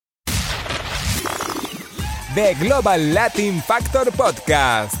The Global Latin Factor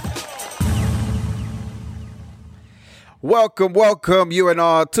Podcast. Welcome, you and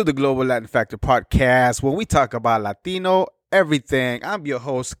all, to the Global Latin Factor Podcast, where we talk about Latino everything. I'm your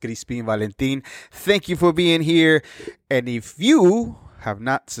host, Crispin Valentin. Thank you for being here. And if you have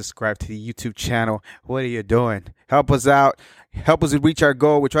not subscribed to the YouTube channel, what are you doing? Help us out. Help us reach our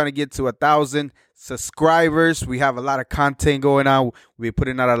goal. We're trying to get to 1,000 subscribers. We have a lot of content going on. We're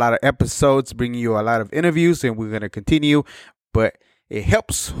putting out a lot of episodes, bringing you a lot of interviews, and we're going to continue. But it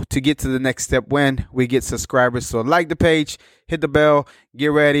helps to get to the next step when we get subscribers. So like the page, hit the bell, get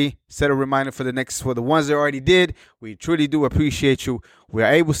ready, set a reminder for the ones that already did. We truly do appreciate you. We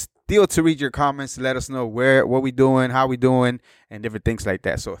are able still to read your comments, let us know what we doing, how we doing, and different things like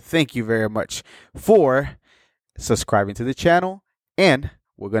that. So thank you very much for subscribing to the channel, and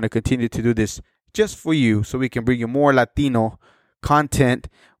we're going to continue to do this just for you so we can bring you more Latino content,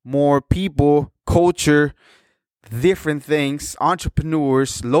 more people, culture, different things,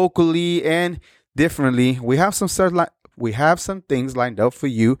 entrepreneurs locally and differently. We have some things lined up for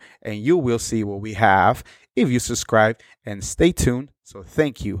you, and you will see what we have if you subscribe and stay tuned. So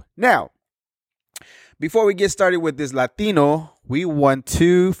thank you. Now, before we get started with this Latino, we want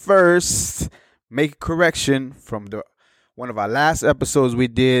to first make a correction from one of our last episodes we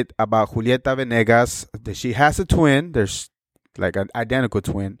did about Julieta Venegas, that she has a twin. There's like an identical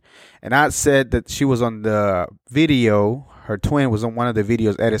twin. And I said that she was on the video. Her twin was on one of the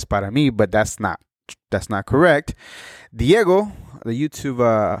videos, Eres Para Mí, but that's not correct. Diego, the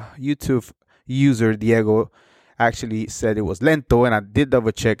YouTube user Diego, actually said it was lento, and I did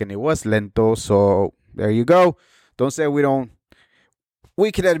double check, and it was lento. So there you go. Don't say we don't.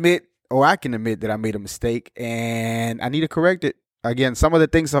 We can admit, or I can admit, that I made a mistake, and I need to correct it. Again, some of the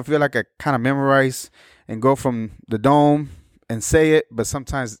things I feel like I kind of memorize and go from the dome and say it, but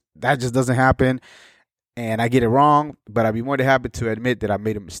sometimes that just doesn't happen, and I get it wrong. But I'd be more than happy to admit that I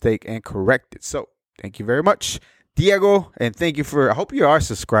made a mistake and correct it. So thank you very much, Diego, and thank you I hope you are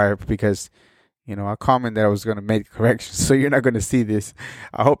subscribed, because I commented that I was going to make corrections, so you're not going to see this.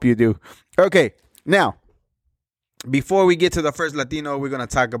 I hope you do. Okay, now, before we get to the first Latino, we're going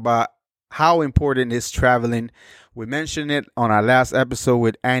to talk about how important is traveling. We mentioned it on our last episode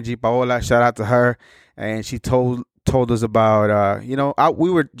with Angie Paola. Shout out to her. And she told us about, we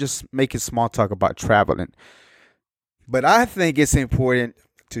were just making small talk about traveling. But I think it's important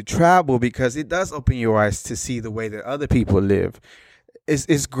to travel because it does open your eyes to see the way that other people live.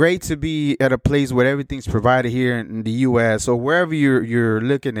 It's great to be at a place where everything's provided here in the U.S. or wherever you're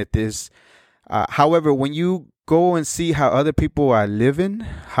looking at this. However, when you go and see how other people are living,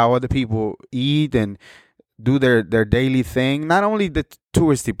 how other people eat and do their daily thing, not only the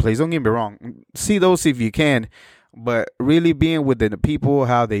touristy place, don't get me wrong, see those if you can, but really being with the people,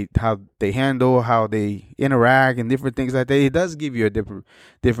 how they handle, how they interact and different things like that, it does give you a different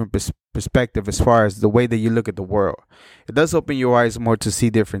perspective as far as the way that you look at the world. It does open your eyes more to see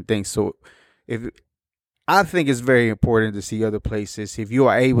different things. So I think it's very important to see other places. If you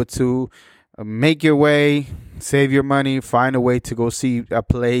are able to make your way, save your money, find a way to go see a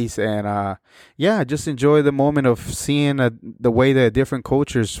place, and just enjoy the moment of seeing the way that different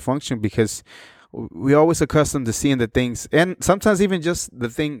cultures function, because we always accustomed to seeing the things, and sometimes even just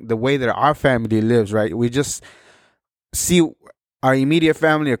the way that our family lives, right? We just see our immediate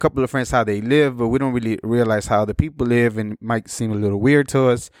family, a couple of friends, how they live, but we don't really realize how the people live, and it might seem a little weird to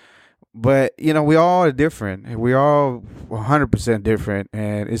us. But, we all are different. We're all 100% different.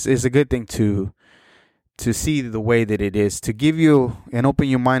 And it's a good thing to see the way that it is, to give you and open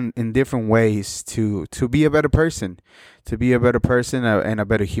your mind in different ways to be a better person, and a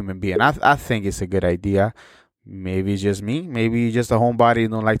better human being. I think it's a good idea. Maybe it's just me. Maybe you're just a homebody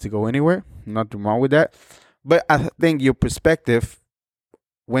and don't like to go anywhere. Nothing wrong with that. But I think your perspective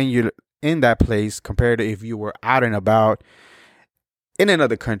when you're in that place compared to if you were out and about in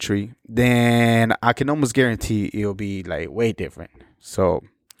another country, then I can almost guarantee it'll be like way different. So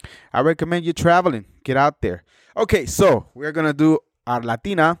I recommend you traveling. Get out there. Okay, so we're going to do our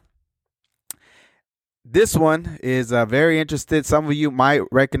Latina. This one is very interesting. Some of you might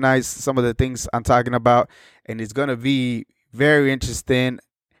recognize some of the things I'm talking about, and it's going to be very interesting.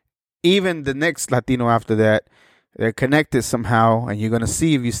 Even the next Latino after that, they're connected somehow, and you're going to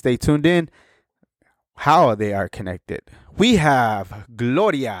see if you stay tuned in how they are connected. We have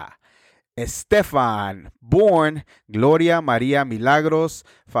Gloria, Estefan, born Gloria Maria Milagros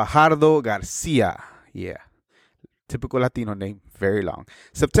Fajardo Garcia. Yeah. Typical Latino name, very long.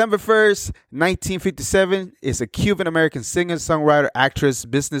 September 1st, 1957, is a Cuban-American singer, songwriter, actress,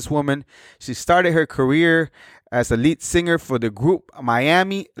 businesswoman. She started her career as a lead singer for the group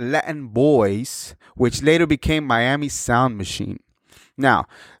Miami Latin Boys, which later became Miami Sound Machine. Now,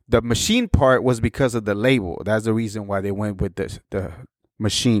 the machine part was because of the label. That's the reason why they went with the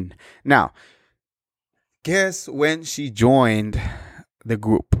machine. Now, guess when she joined the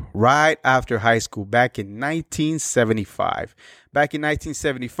group? Right after high school, back in 1975. Back in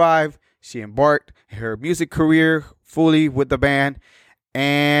 1975, she embarked her music career fully with the band.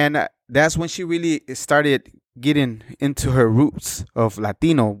 And that's when she really started getting into her roots of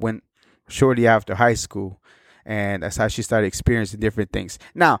Latino, when shortly after high school. And that's how she started experiencing different things.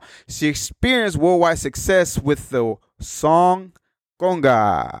 Now, she experienced worldwide success with the song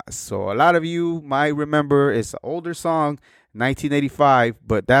Conga. So a lot of you might remember it's an older song, 1985,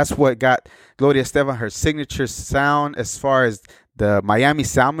 but that's what got Gloria Estefan her signature sound as far as the Miami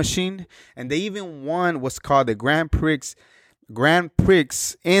Sound Machine. And they even won what's called the Grand Prix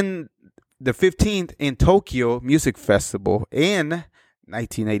in the 15th in Tokyo Music Festival in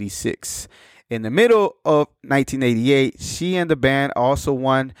 1986. In the middle of 1988, she and the band also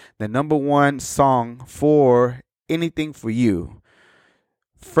won the #1 song for Anything for You.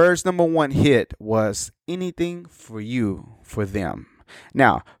 First #1 hit was Anything for You for them.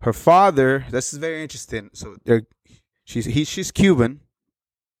 Now, her father, this is very interesting. So she's Cuban,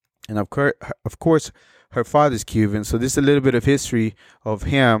 and of course, her father's Cuban. So this is a little bit of history of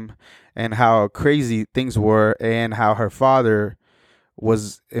him and how crazy things were, and how her father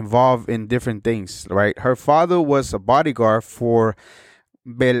was involved in different things, right? Her father was a bodyguard for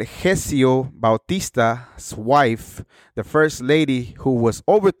Belgesio Bautista's wife, the first lady who was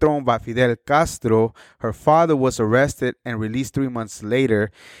overthrown by Fidel Castro. Her father was arrested and released 3 months later,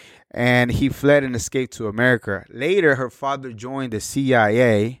 and he fled and escaped to America. Later, her father joined the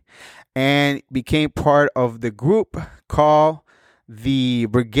CIA and became part of the group called the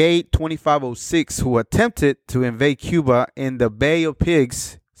Brigade 2506, who attempted to invade Cuba in the Bay of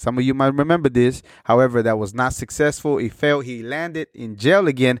Pigs. Some of you might remember this. However, that was not successful. He failed. He landed in jail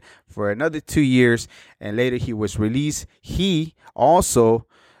again for another 2 years, and later he was released. He also,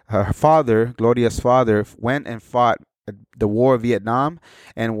 her father, Gloria's father, went and fought the war of Vietnam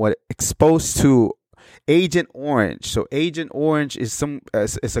and was exposed to Agent Orange. So Agent Orange is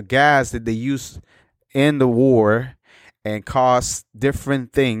a gas that they use in the war and caused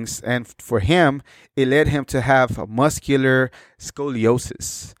different things. And for him, it led him to have muscular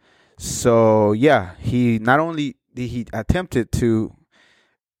scoliosis. So yeah, he not only did he attempted to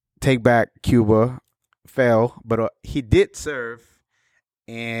take back Cuba, fail, but he did serve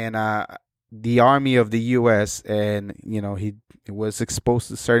in the army of the U.S. and he was exposed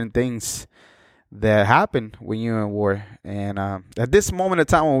to certain things that happen when you're in war. And at this moment of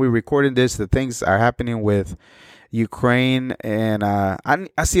time when we're recording this, the things are happening with Ukraine, and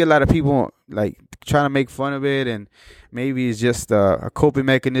I see a lot of people like trying to make fun of it, and maybe it's just a coping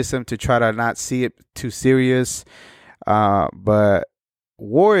mechanism to try to not see it too serious. But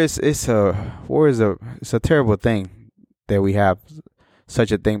war is a terrible thing that we have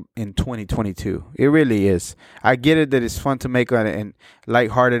such a thing in 2022. It really is. I get it that it's fun to make and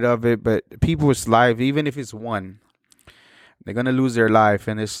lighthearted of it, but people's life, even if it's one, they're gonna lose their life,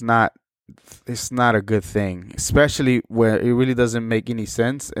 and it's not a good thing, especially where it really doesn't make any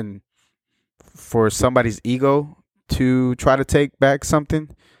sense. And for somebody's ego to try to take back something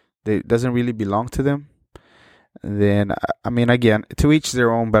that doesn't really belong to them, then I mean, again, to each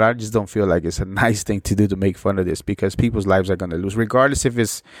their own, but I just don't feel like it's a nice thing to do, to make fun of this, because people's lives are going to lose, regardless if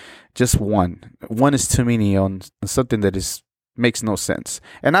it's just one is too many on something that makes no sense.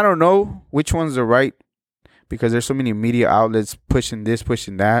 And I don't know which ones are right, because there's so many media outlets pushing this,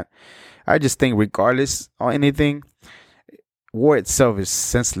 pushing that. I just think regardless of anything, war itself is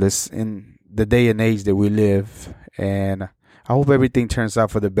senseless in the day and age that we live. And I hope everything turns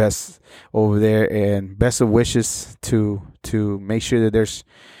out for the best over there, and best of wishes to make sure that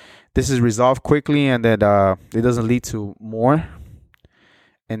this is resolved quickly, and that it doesn't lead to more,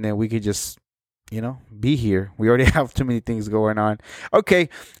 and then we could just be here. We already have too many things going on. Okay,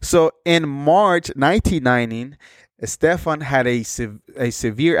 so in March 1990, Estefan had a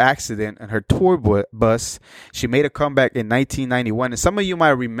severe accident in her tour bus. She made a comeback in 1991. And some of you might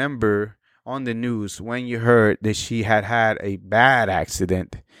remember on the news when you heard that she had a bad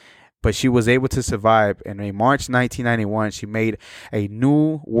accident, but she was able to survive. And in March 1991, she made a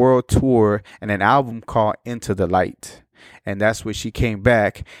new world tour and an album called Into the Light. And that's where she came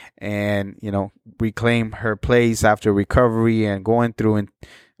back and, reclaimed her place after recovery and going through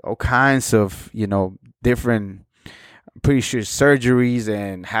all kinds of, different I'm pretty sure surgeries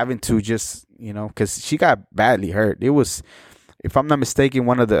and having to just, because she got badly hurt. It was, if I'm not mistaken,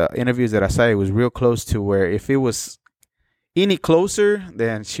 one of the interviews that I saw, it was real close to where if it was any closer,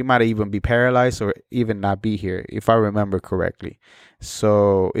 then she might even be paralyzed or even not be here, if I remember correctly.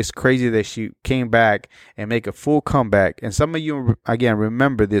 So it's crazy that she came back and make a full comeback. And some of you, again,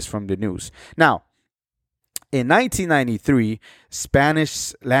 remember this from the news. Now, in 1993,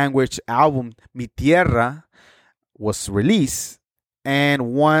 Spanish language album Mi Tierra was released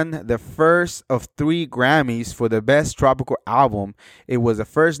and won the first of 3 Grammys for the best tropical album. It was the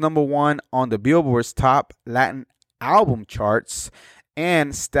first number 1 on the Billboard's top Latin album charts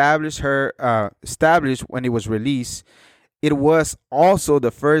and established when it was released. It was also the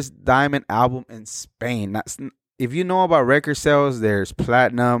first diamond album in Spain. Now, if you know about record sales, there's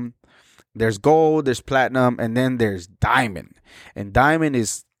platinum, there's gold, there's platinum, and then there's diamond. And diamond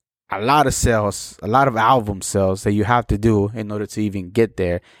is a lot of sales, a lot of album sales that you have to do in order to even get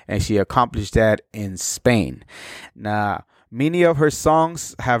there. And she accomplished that in Spain. Now, many of her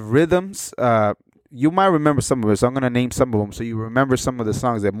songs have rhythms. You might remember some of it, so I'm going to name some of them so you remember some of the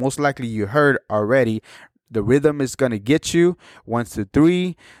songs that most likely you heard already. The rhythm is going to get you. 1, 2,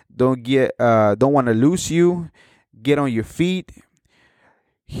 3. Don't want to lose you. Get on your feet.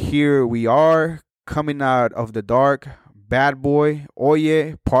 Here we are, coming out of the dark. Bad Boy,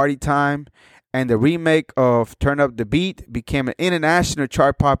 Oye, Party Time, and the remake of Turn Up the Beat became an international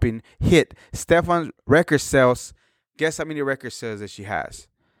chart-popping hit. Estefan's record sales, guess how many record sales that she has?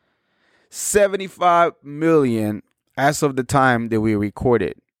 75 million as of the time that we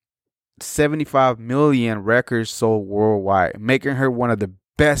recorded. 75 million records sold worldwide, making her one of the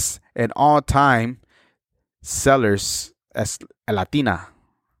best and all-time sellers as a Latina.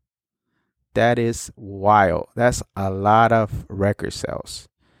 That is wild. That's a lot of record sales.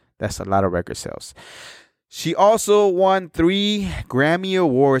 She also won 3 Grammy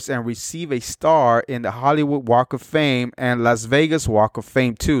Awards and received a star in the Hollywood Walk of Fame and Las Vegas Walk of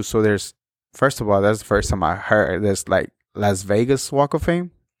Fame too. So there's, first of all, that's the first time I heard there's like Las Vegas Walk of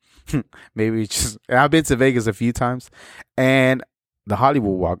Fame. Maybe just, I've been to Vegas a few times, and the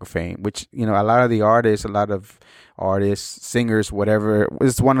Hollywood Walk of Fame, which, a lot of artists, singers, whatever,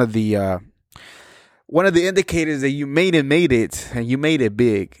 is one of the indicators that you made it and you made it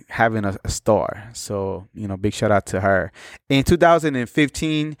big, having a star. So, big shout out to her. In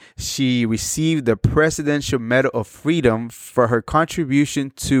 2015, she received the Presidential Medal of Freedom for her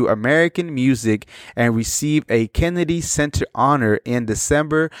contribution to American music and received a Kennedy Center honor in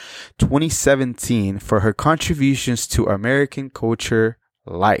December 2017 for her contributions to American culture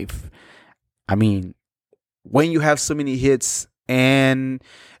life. I mean, when you have so many hits and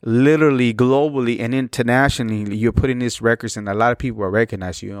literally globally and internationally, you're putting these records and a lot of people are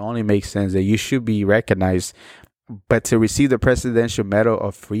recognized you. It only makes sense that you should be recognized. But to receive the Presidential Medal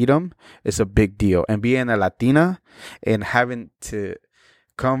of Freedom is a big deal. And being a Latina and having to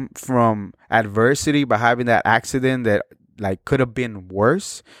come from adversity by having that accident that like could have been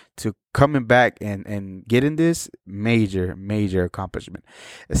worse, to coming back and getting this major accomplishment.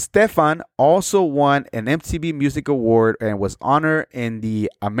 Estefan also won an MTV Music Award and was honored in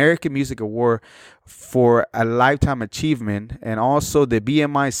the American Music Award for a Lifetime Achievement and also the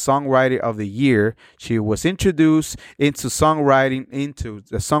BMI Songwriter of the Year. She was introduced into the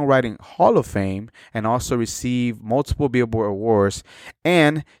Songwriting Hall of Fame and also received multiple Billboard awards.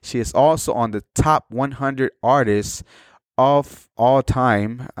 And she is also on the top 100 artists of all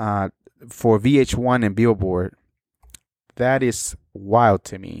time for VH1 and Billboard. That is wild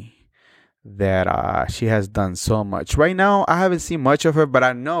to me that she has done so much. Right now, I haven't seen much of her, but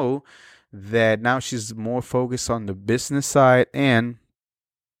I know that now she's more focused on the business side. And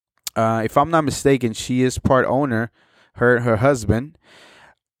if I'm not mistaken, she is part owner, her husband,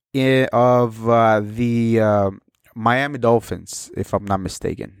 of the Miami Dolphins, if I'm not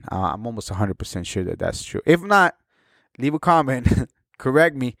mistaken. I'm almost 100% sure that that's true. If not, leave a comment,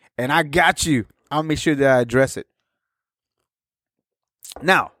 correct me, and I got you. I'll make sure that I address it.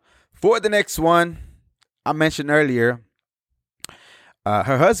 Now, for the next one, I mentioned earlier,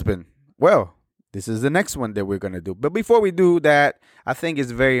 her husband. Well, this is the next one that we're going to do. But before we do that, I think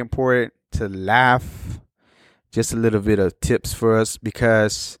it's very important to laugh. Just a little bit of tips for us,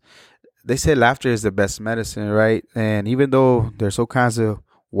 because they say laughter is the best medicine, right? And even though there's all kinds of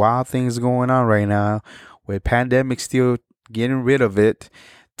wild things going on right now, with pandemic still getting rid of it,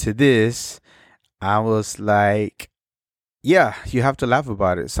 to this, I was like, yeah, you have to laugh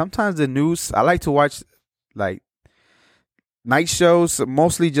about it. Sometimes the news, I like to watch like night shows,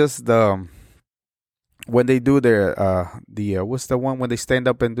 mostly just when they do their what's the one when they stand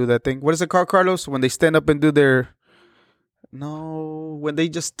up and do that thing? What is it called, Carlos? When they stand up and do their No, when they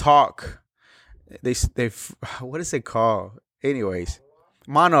just talk, they what is it called? Anyways,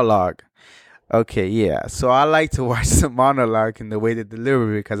 monologue. Okay, yeah. So I like to watch the monologue and the way they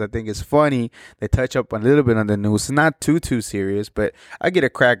deliver it because I think it's funny. They touch up a little bit on the news. It's not too serious, but I get a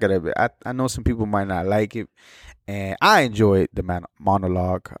crack at it. I know some people might not like it, and I enjoy the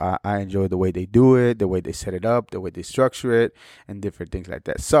monologue. I enjoy the way they do it, the way they set it up, the way they structure it, and different things like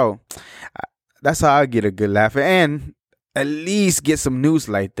that. So that's how I get a good laugh and at least get some news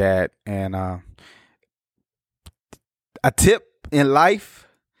like that. And a tip in life: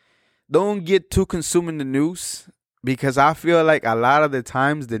 don't get too consumed in the news, because I feel like a lot of the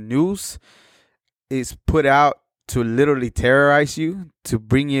times the news is put out to literally terrorize you, to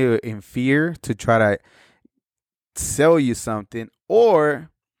bring you in fear, to try to sell you something, or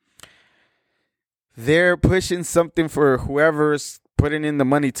they're pushing something for whoever's putting in the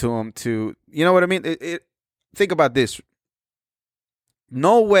money to them to, you know what I mean? Think about this.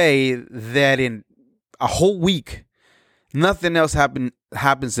 No way that in a whole week nothing else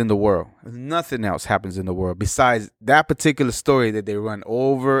happens in the world. Nothing else happens in the world besides that particular story that they run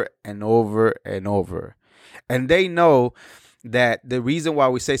over and over and over. And they know that the reason why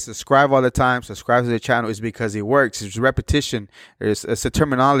we say subscribe all the time, subscribe to the channel, is because it works. It's repetition. It's a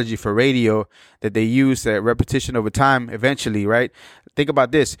terminology for radio that they use, that repetition over time eventually, right? Think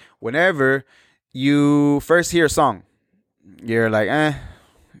about this. Whenever you first hear a song, you're like,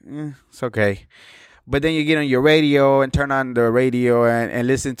 it's okay. But then you get on your radio and turn on the radio and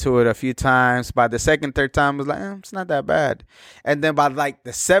listen to it a few times. By the second, third time, it's like, it's not that bad. And then by like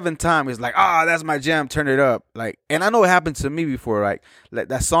the seventh time, it's like, that's my jam. Turn it up. Like, and I know it happened to me before. Like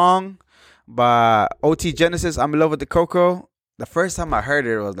that song by OT Genesis, I'm in Love with the Coco. The first time I heard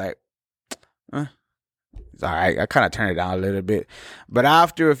it, it was like, it's all right. I kind of turned it down a little bit. But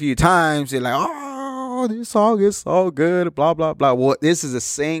after a few times, you're like, this song is so good, blah, blah, blah. Well, this is the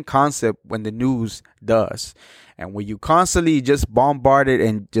same concept when the news does. And when you constantly just bombarded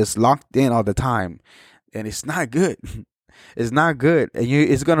and just locked in all the time, and it's not good. It's not good. And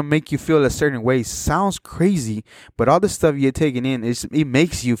it's going to make you feel a certain way. Sounds crazy, but all the stuff you're taking in, it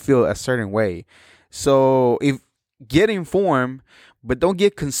makes you feel a certain way. So get informed, but don't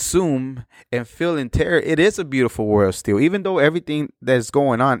get consumed and feel in terror. It is a beautiful world still. Even though everything that's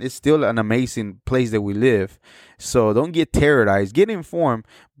going on, it's still an amazing place that we live. So don't get terrorized. Get informed,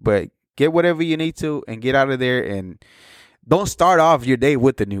 but get whatever you need to and get out of there. And don't start off your day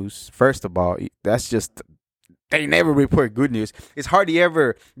with the news. First of all, that's just, they never report good news. It's hardly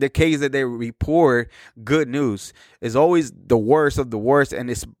ever the case that they report good news. It's always the worst of the worst, and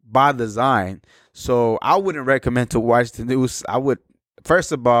it's by design. So I wouldn't recommend to watch the news.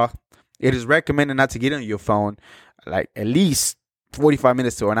 First of all, it is recommended not to get on your phone like at least 45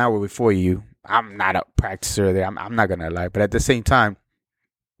 minutes to an hour before you. I'm not a practicer there. I'm not going to lie. But at the same time,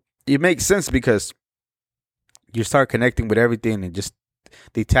 it makes sense because you start connecting with everything and just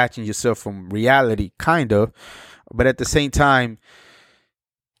detaching yourself from reality, kind of. But at the same time,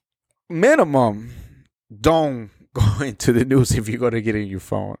 minimum, don't go into the news if you're going to get in your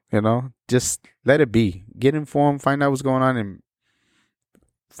phone. Just let it be. Get informed, find out what's going on, and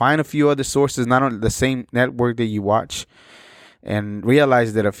find a few other sources, not on the same network that you watch, and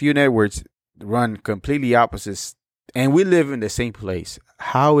realize that a few networks run completely opposites, and we live in the same place.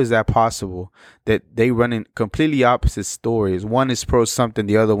 How is that possible that they run in completely opposite stories? One is pro something,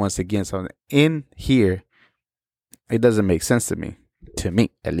 the other one's against something. In here, it doesn't make sense to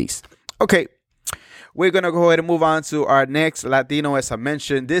me at least. Okay, we're going to go ahead and move on to our next Latino. As I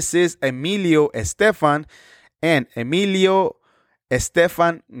mentioned, this is Emilio Estefan, and Emilio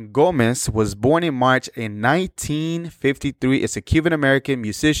Estefan Gomez was born in March in 1953. It's a Cuban-American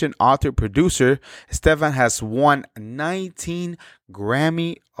musician, author, producer. Estefan has won 19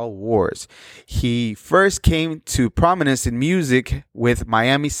 Grammy Awards. He first came to prominence in music with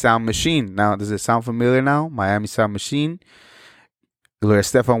Miami Sound Machine. Now, does it sound familiar now? Miami Sound Machine. Gloria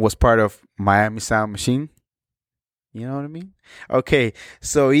Estefan was part of Miami Sound Machine. You know what I mean? Okay,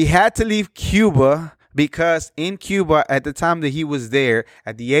 so he had to leave Cuba because in Cuba, at the time that he was there,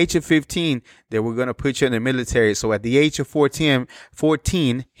 at the age of 15, they were going to put you in the military. So at the age of 14,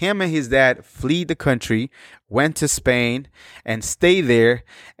 him and his dad fled the country, went to Spain, and stayed there.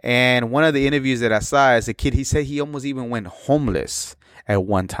 And one of the interviews that I saw as a kid, he said he almost even went homeless at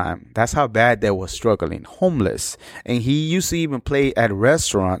one time. That's how bad they were struggling, homeless. And he used to even play at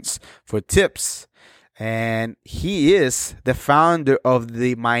restaurants for tips. And he is the founder of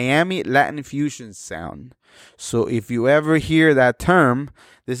the Miami Latin Fusion sound. So if you ever hear that term,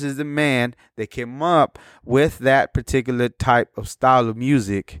 This is the man that came up with that particular type of style of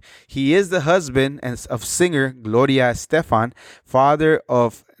music. He is the husband of singer Gloria Estefan, father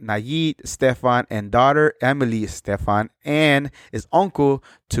of Nayid Estefan and daughter Emily Estefan, and is uncle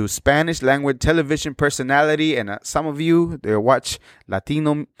to Spanish language television personality. And some of you that watch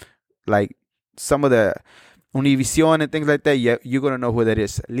Latino, like some of the Univision and things like that, you're going to know who that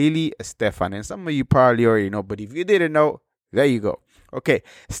is. Lily Estefan. And some of you probably already know, but if you didn't know, there you go. Okay,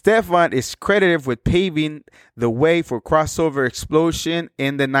 Estefan is credited with paving the way for crossover explosion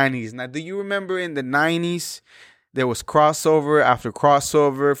in the 90s. Now, do you remember in the 90s, there was crossover after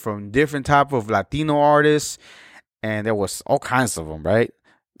crossover from different type of Latino artists, and there was all kinds of them, right?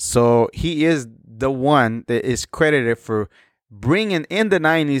 So he is the one that is credited for bringing in the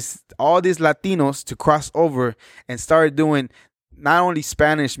 90s all these Latinos to cross over and start doing not only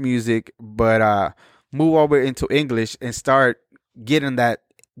Spanish music, but move over into English and start getting the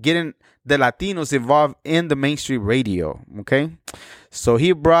Latinos involved in the mainstream radio. Okay, so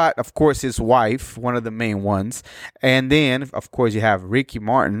he brought, of course, his wife, one of the main ones, and then of course you have Ricky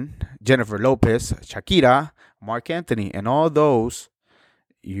Martin, Jennifer Lopez, Shakira, Mark Anthony, and all those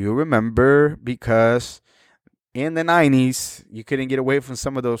you remember because in the 90s, you couldn't get away from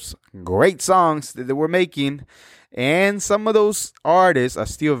some of those great songs that they were making. And some of those artists are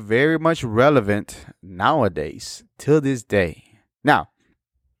still very much relevant nowadays, till this day. Now,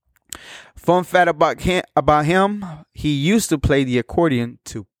 fun fact about him, he used to play the accordion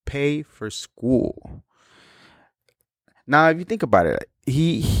to pay for school. Now, if you think about it,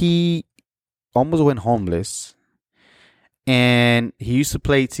 he almost went homeless. And he used to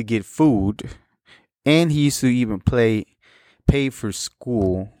play to get food. And he used to even pay for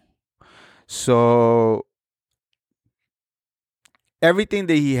school. So everything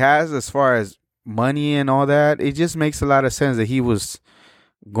that he has as far as money and all that, it just makes a lot of sense that he was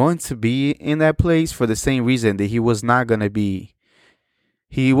going to be in that place for the same reason that he wasn't going to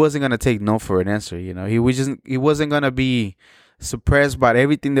take no for an answer. You know, he wasn't going to be suppressed by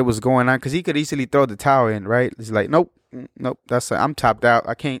everything that was going on, because he could easily throw the towel in, right? It's like, nope, I'm tapped out.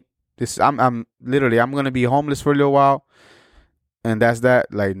 I can't. I'm gonna be homeless for a little while, and that's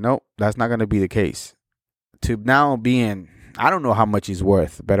that. Like, nope, that's not gonna be the case. To now being, I don't know how much he's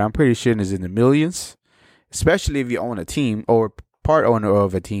worth, but I'm pretty sure it's in the millions. Especially if you own a team or part owner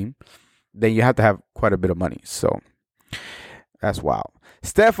of a team, then you have to have quite a bit of money. So that's wild.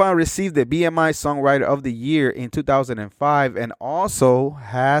 Estefan received the BMI Songwriter of the Year in 2005 and also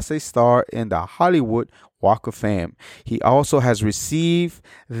has a star in the Hollywood Walk of Fame. He also has received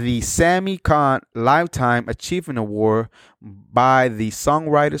the Sammy Cahn Lifetime Achievement Award by the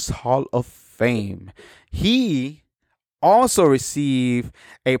Songwriters Hall of Fame. He also received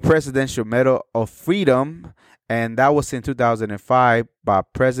a Presidential Medal of Freedom, and that was in 2005 by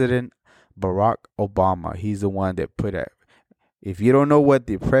President Barack Obama. He's the one that put it. If you don't know what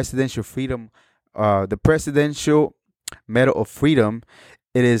the Presidential Medal of Freedom,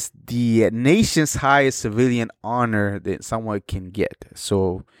 it is the nation's highest civilian honor that someone can get.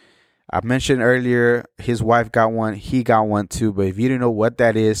 So I mentioned earlier, his wife got one, he got one too. But if you don't know what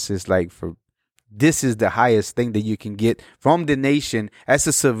that is, it's like this is the highest thing that you can get from the nation as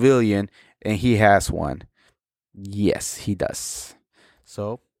a civilian, and he has one. Yes, he does.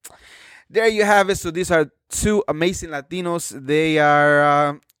 So there you have it. So these are two amazing Latinos. They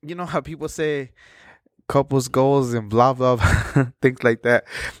are, you know how people say couples goals and blah, blah, blah, things like that.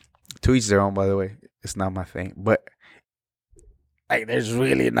 To each their own, by the way. It's not my thing. But like, there's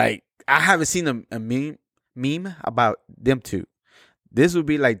really like, I haven't seen a meme about them two. This would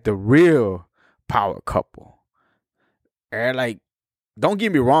be like the real power couple. And like, don't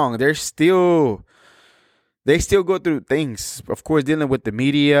get me wrong, they still go through things, of course, dealing with the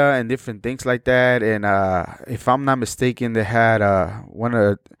media and different things like that. And if I'm not mistaken, they had one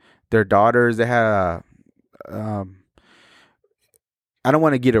of their daughters. They had I don't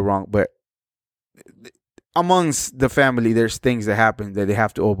want to get it wrong, but amongst the family, there's things that happen that they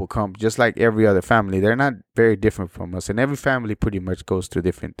have to overcome, just like every other family. They're not very different from us, and every family pretty much goes through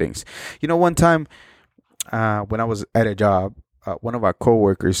different things. You know, one time when I was at a job, one of our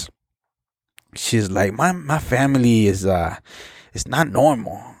coworkers, she's like, my family is it's not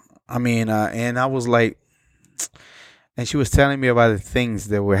normal. I mean, and I was like, and she was telling me about the things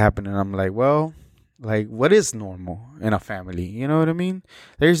that were happening. I'm like, well, like, what is normal in a family? You know what I mean?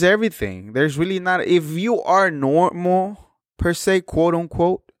 There's everything. There's really not. If you are normal per se, quote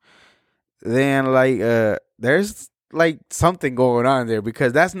unquote, then like there's like something going on there,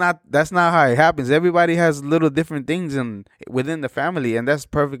 because that's not how it happens. Everybody has little different things within the family, and that's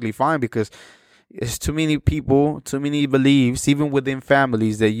perfectly fine, because There's too many people, too many beliefs, even within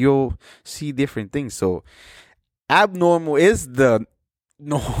families, that you'll see different things. So abnormal is the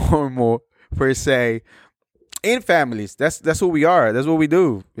normal per se in families. That's who we are. That's what we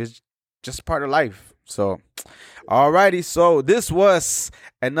do. It's just part of life. So alrighty, so this was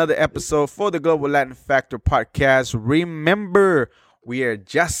another episode for the Global Latin Factor podcast. Remember, we are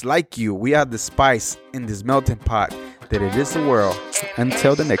just like you. We are the spice in this melting pot that it is the world.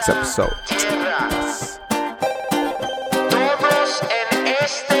 Until the next episode. Todos en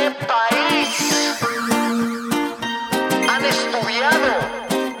este país han estudiado